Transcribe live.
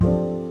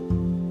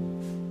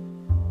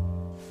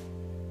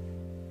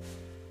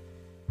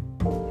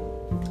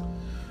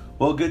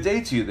Well, good day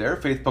to you there.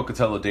 Faith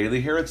Pocatello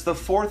Daily here. It's the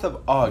 4th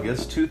of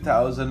August,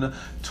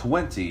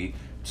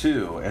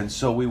 2022. And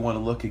so we want to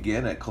look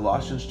again at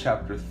Colossians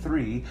chapter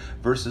 3,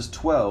 verses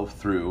 12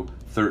 through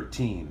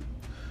 13.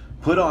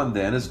 Put on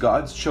then, as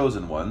God's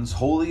chosen ones,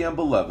 holy and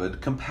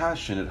beloved,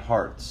 compassionate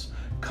hearts,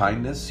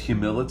 kindness,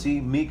 humility,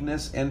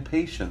 meekness, and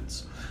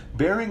patience,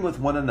 bearing with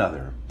one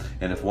another.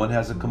 And if one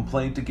has a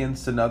complaint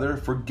against another,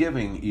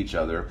 forgiving each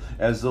other,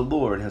 as the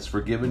Lord has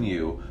forgiven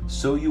you,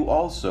 so you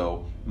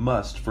also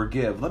must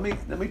forgive. Let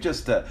me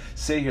just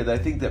say here that I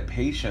think that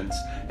patience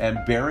and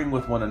bearing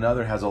with one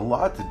another has a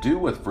lot to do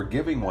with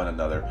forgiving one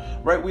another,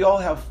 right? We all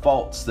have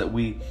faults that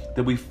we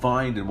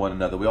find in one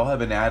another. We all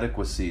have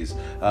inadequacies.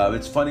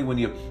 It's funny when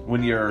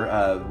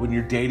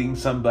you're dating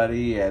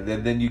somebody and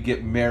then you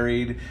get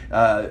married,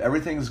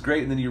 everything's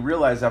great, and then you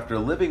realize after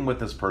living with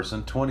this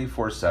person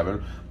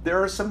 24/7,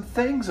 there are some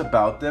things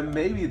about them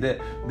maybe that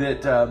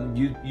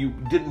you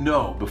didn't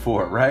know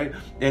before, right?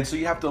 And so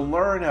you have to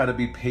learn how to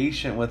be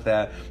patient with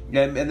that.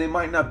 And they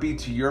might not be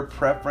to your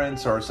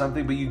preference or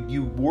something, but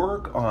you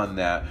work on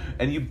that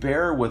and you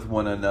bear with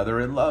one another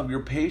in love.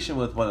 You're patient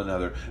with one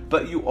another.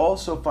 But you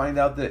also find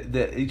out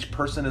that each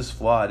person is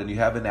flawed and you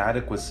have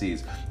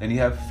inadequacies and you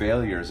have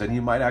failures and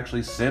you might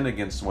actually sin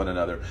against one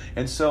another.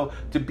 And so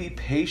to be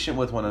patient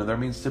with one another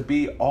means to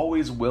be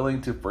always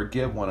willing to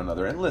forgive one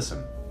another. And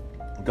listen,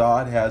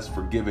 God has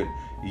forgiven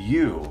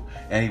you,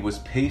 and He was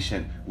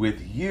patient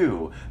with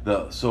you.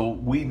 So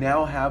we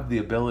now have the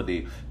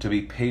ability to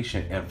be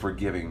patient and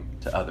forgiving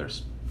to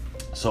others.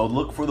 So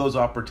look for those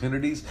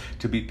opportunities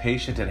to be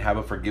patient and have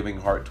a forgiving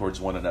heart towards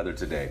one another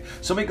today.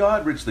 So may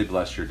God richly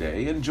bless your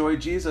day. Enjoy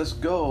Jesus.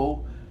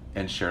 Go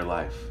and share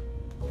life.